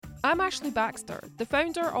I'm Ashley Baxter, the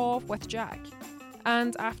founder of With Jack.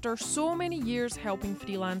 And after so many years helping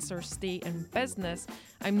freelancers stay in business,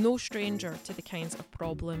 I'm no stranger to the kinds of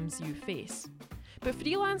problems you face. But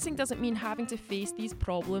freelancing doesn't mean having to face these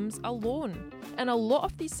problems alone. In a lot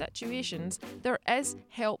of these situations, there is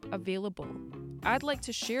help available. I'd like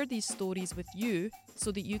to share these stories with you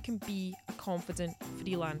so that you can be a confident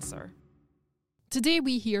freelancer. Today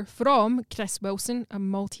we hear from Chris Wilson, a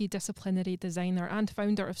multidisciplinary designer and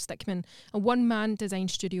founder of Stickman, a one-man design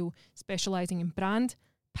studio specialising in brand,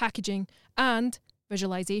 packaging and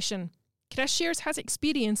visualisation. Chris shares his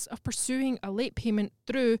experience of pursuing a late payment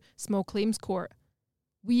through small claims court.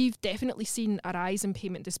 We've definitely seen a rise in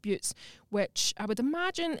payment disputes, which I would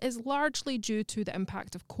imagine is largely due to the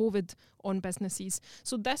impact of COVID on businesses.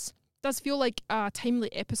 So this does feel like a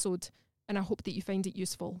timely episode, and I hope that you find it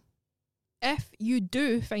useful. If you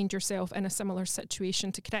do find yourself in a similar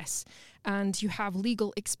situation to Chris and you have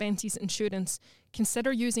legal expenses insurance,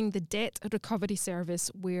 consider using the debt recovery service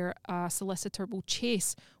where a solicitor will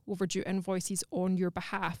chase overdue invoices on your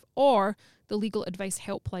behalf, or the legal advice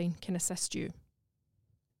helpline can assist you.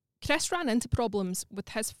 Chris ran into problems with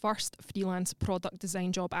his first freelance product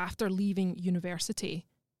design job after leaving university.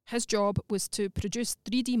 His job was to produce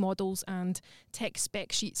 3D models and tech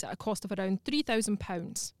spec sheets at a cost of around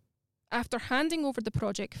 £3,000. After handing over the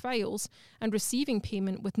project files and receiving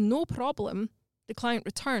payment with no problem, the client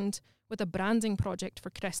returned with a branding project for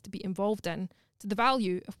Chris to be involved in to the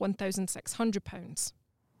value of £1,600.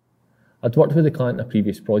 I'd worked with the client in a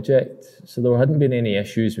previous project, so there hadn't been any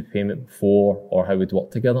issues with payment before or how we'd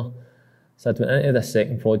worked together. So I'd went into this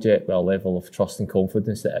second project with a level of trust and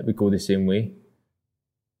confidence that it would go the same way.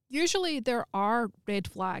 Usually there are red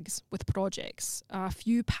flags with projects, a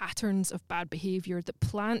few patterns of bad behaviour that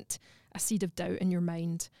plant a seed of doubt in your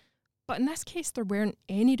mind. But in this case, there weren't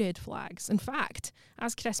any red flags. In fact,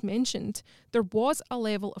 as Chris mentioned, there was a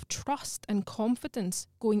level of trust and confidence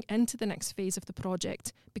going into the next phase of the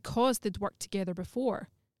project because they'd worked together before.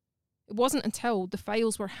 It wasn't until the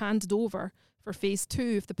files were handed over for phase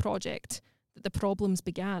 2 of the project that the problems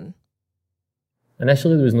began.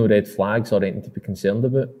 Initially, there was no red flags or anything to be concerned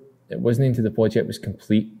about. It wasn't until the project was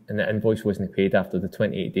complete and the invoice wasn't paid after the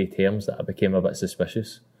 28-day terms that I became a bit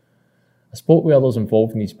suspicious. I spoke with others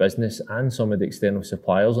involved in his business and some of the external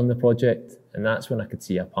suppliers on the project, and that's when I could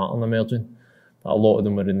see a pattern emerging, that a lot of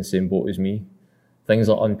them were in the same boat as me. Things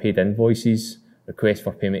like unpaid invoices, requests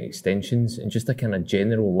for payment extensions, and just a kind of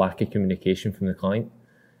general lack of communication from the client.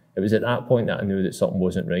 It was at that point that I knew that something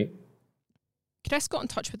wasn't right. Chris got in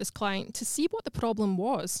touch with his client to see what the problem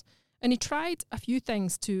was, and he tried a few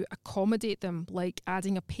things to accommodate them, like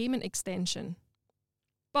adding a payment extension.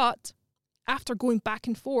 But after going back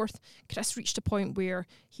and forth, Chris reached a point where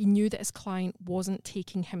he knew that his client wasn't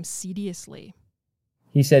taking him seriously.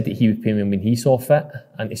 He said that he would pay me when he saw fit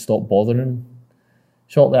and to stop bothering him.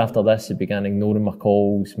 Shortly after this, he began ignoring my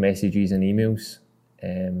calls, messages and emails.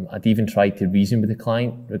 I'd even tried to reason with the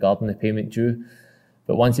client regarding the payment due,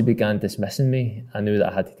 but once he began dismissing me, I knew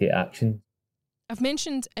that I had to take action. I've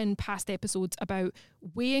mentioned in past episodes about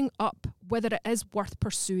weighing up whether it is worth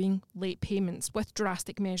pursuing late payments with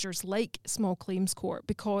drastic measures like small claims court,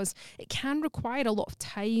 because it can require a lot of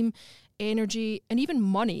time, energy and even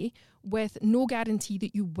money with no guarantee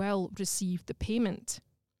that you will receive the payment.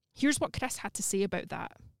 Here's what Chris had to say about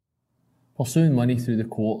that. Pursuing money through the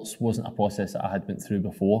courts wasn't a process that I had went through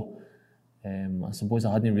before. I suppose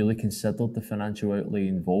I hadn't really considered the financial outlay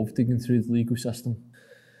involved in going through the legal system.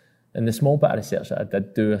 In the small bit of research that I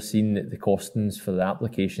did do, I seen that the costings for the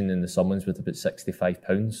application and the summons was about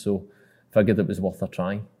 £65, so I figured it was worth a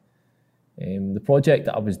try. The project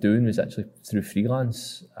that I was doing was actually through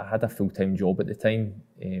freelance. I had a full-time job at the time,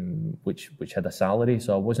 which had a salary,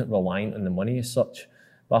 so I wasn't reliant on the money as such.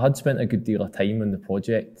 But I had spent a good deal of time on the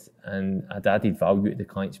project and I'd added value to the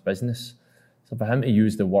client's business. So for him to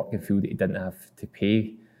use the work and feel that he didn't have to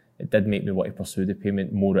pay, it did make me want to pursue the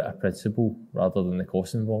payment more at a principle rather than the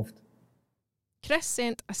costs involved. Chris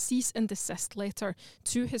sent a cease and desist letter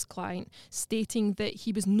to his client stating that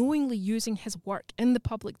he was knowingly using his work in the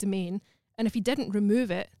public domain, and if he didn't remove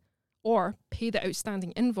it or pay the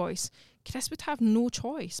outstanding invoice, Chris would have no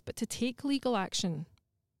choice but to take legal action.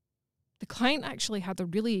 The client actually had a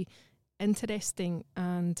really interesting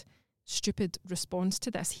and stupid response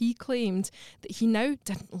to this. He claimed that he now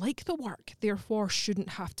didn't like the work, therefore shouldn't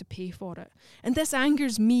have to pay for it. And this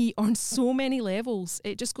angers me on so many levels.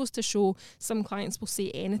 It just goes to show some clients will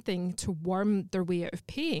say anything to worm their way out of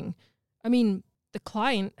paying. I mean, the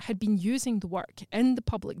client had been using the work in the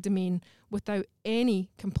public domain without any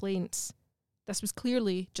complaints. This was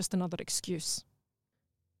clearly just another excuse.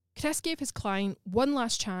 Chris gave his client one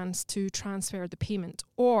last chance to transfer the payment,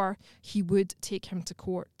 or he would take him to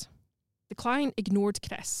court. The client ignored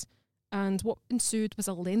Chris, and what ensued was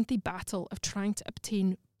a lengthy battle of trying to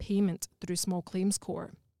obtain payment through small claims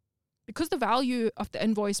court. Because the value of the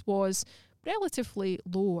invoice was relatively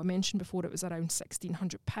low, I mentioned before it was around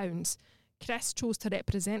 £1,600, Chris chose to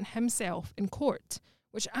represent himself in court,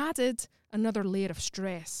 which added another layer of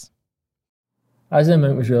stress. As the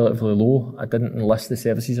amount was relatively low, I didn't enlist the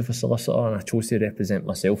services of a solicitor and I chose to represent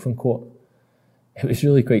myself in court. It was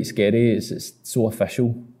really quite scary, it's so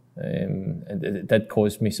official, and it did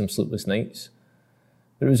cause me some sleepless nights.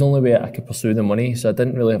 But it was the only way I could pursue the money, so I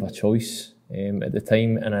didn't really have a choice at the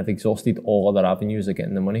time, and I'd exhausted all other avenues of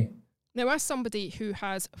getting the money. Now, as somebody who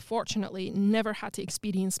has fortunately never had to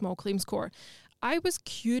experience small claims court, I was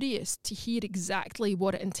curious to hear exactly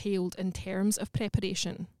what it entailed in terms of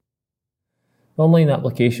preparation. The online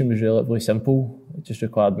application was relatively simple. It just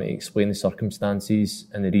required me to explain the circumstances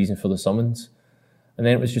and the reason for the summons. And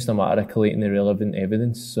then it was just a matter of collating the relevant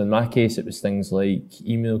evidence. So in my case, it was things like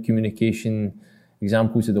email communication,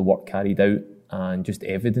 examples of the work carried out, and just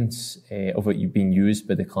evidence of it being used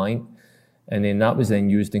by the client. And then that was then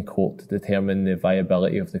used in court to determine the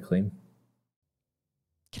viability of the claim.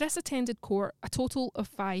 Chris attended court a total of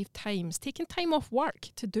 5 times, taking time off work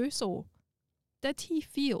to do so. Did he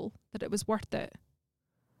feel that it was worth it?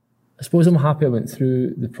 I suppose I'm happy I went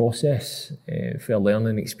through the process from a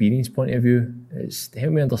learning experience point of view. It's to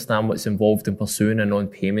help me understand what's involved in pursuing a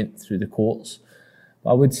non-payment through the courts. But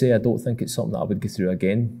I would say I don't think it's something that I would go through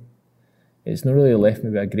again. It's not really left me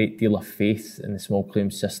with a great deal of faith in the small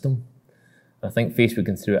claims system. I think faced with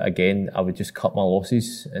going through it again, I would just cut my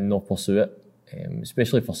losses and not pursue it,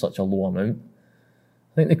 especially for such a low amount.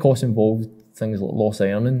 I think the costs involved things like loss of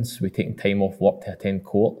earnings, with taking time off work to attend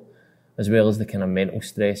court, as well as the kind of mental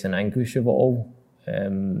stress and anguish of it all.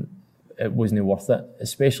 It wasn't worth it,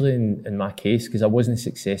 especially in my case, because I wasn't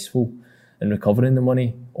successful in recovering the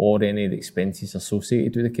money or any of the expenses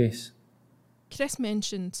associated with the case. Chris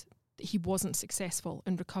mentioned that he wasn't successful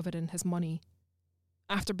in recovering his money.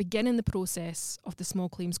 After beginning the process of the small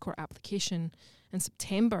claims court application in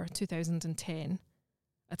September 2010,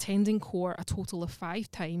 attending court a total of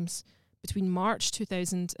 5 times between March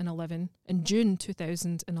 2011 and June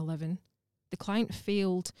 2011, the client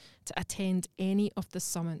failed to attend any of the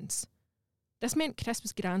summons. This meant Chris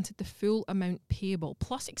was granted the full amount payable,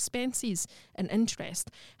 plus expenses and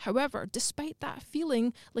interest. However, despite that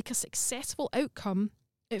feeling like a successful outcome,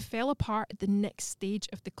 it fell apart at the next stage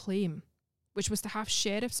of the claim, which was to have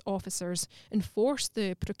sheriff's officers enforce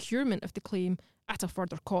the procurement of the claim at a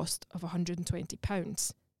further cost of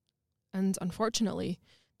 £120. And unfortunately,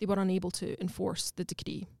 they were unable to enforce the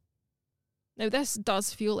decree. Now, this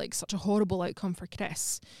does feel like such a horrible outcome for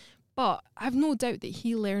Chris, but I've no doubt that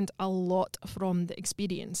he learned a lot from the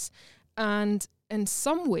experience. And in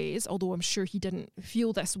some ways, although I'm sure he didn't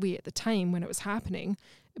feel this way at the time when it was happening,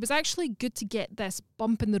 it was actually good to get this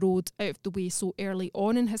bump in the road out of the way so early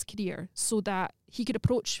on in his career so that he could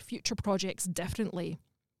approach future projects differently.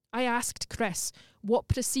 I asked Chris what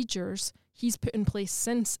procedures he's put in place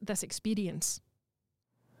since this experience.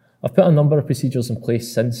 I've put a number of procedures in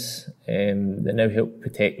place since that now help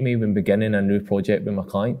protect me when beginning a new project with my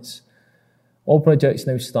clients. All projects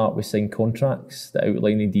now start with signed contracts that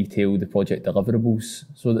outline in detail the project deliverables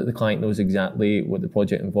so that the client knows exactly what the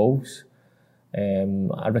project involves.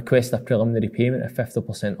 I request a preliminary payment of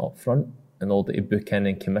 50% upfront in order to book in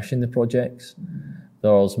and commission the projects.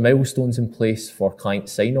 There's milestones in place for client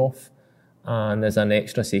sign-off, and as an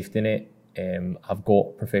extra safety net, I've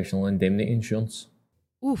got professional indemnity insurance.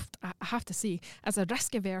 Oof, I have to say, as a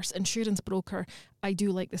risk-averse insurance broker, I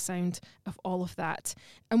do like the sound of all of that.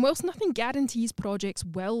 And whilst nothing guarantees projects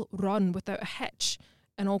will run without a hitch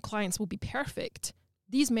and all clients will be perfect,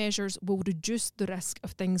 these measures will reduce the risk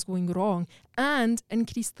of things going wrong and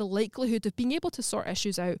increase the likelihood of being able to sort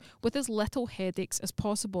issues out with as little headaches as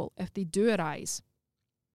possible if they do arise.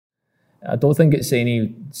 I don't think it's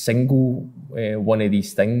any single one of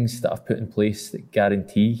these things that I've put in place that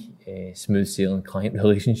guarantee smooth sailing client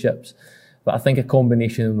relationships, but I think a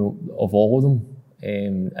combination of all of them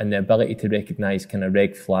and the ability to recognise kind of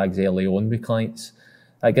red flags early on with clients,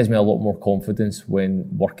 that gives me a lot more confidence when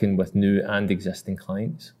working with new and existing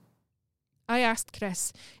clients. I asked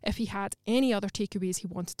Chris if he had any other takeaways he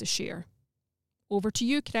wanted to share. Over to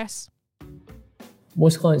you, Chris.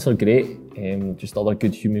 Most clients are great, just other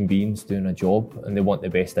good human beings doing a job, and they want the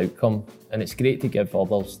best outcome. And it's great to give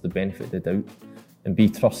others the benefit of the doubt and be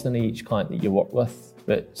trusting of each client that you work with.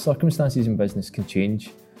 But circumstances in business can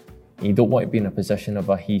change, and you don't want to be in a position of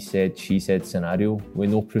a he said, she said scenario with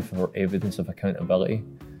no proof or evidence of accountability.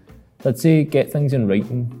 I'd say get things in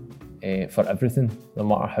writing for everything, no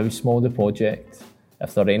matter how small the project.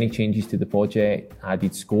 If there are any changes to the project,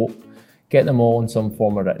 added scope, get them all in some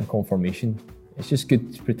form of written confirmation. It's just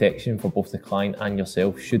good protection for both the client and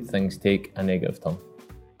yourself should things take a negative turn.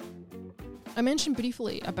 I mentioned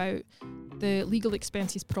briefly about the legal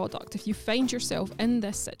expenses product. If you find yourself in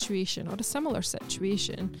this situation or a similar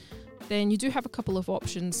situation, then you do have a couple of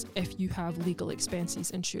options if you have legal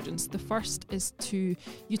expenses insurance. The first is to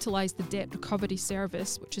utilise the debt recovery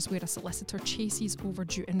service, which is where a solicitor chases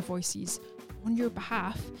overdue invoices on your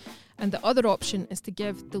behalf. And the other option is to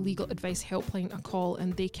give the legal advice helpline a call,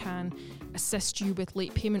 and they can assist you with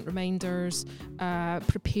late payment reminders,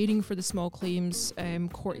 preparing for the small claims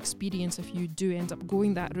court experience if you do end up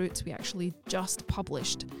going that route. We actually just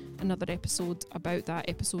published another episode about that,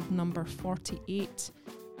 episode number 48.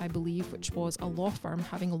 I believe, which was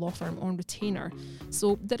having a law firm on retainer.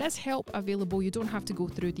 So there is help available. You don't have to go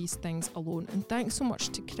through these things alone. And thanks so much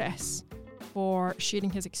to Chris for sharing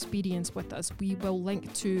his experience with us. We will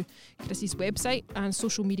link to Chris's website and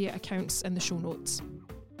social media accounts in the show notes.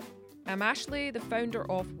 I'm Ashley, the founder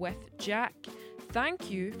of With Jack. Thank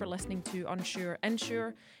you for listening to Unsure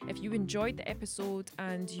Insure. If you enjoyed the episode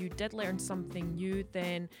and you did learn something new,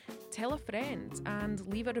 then tell a friend and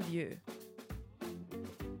leave a review.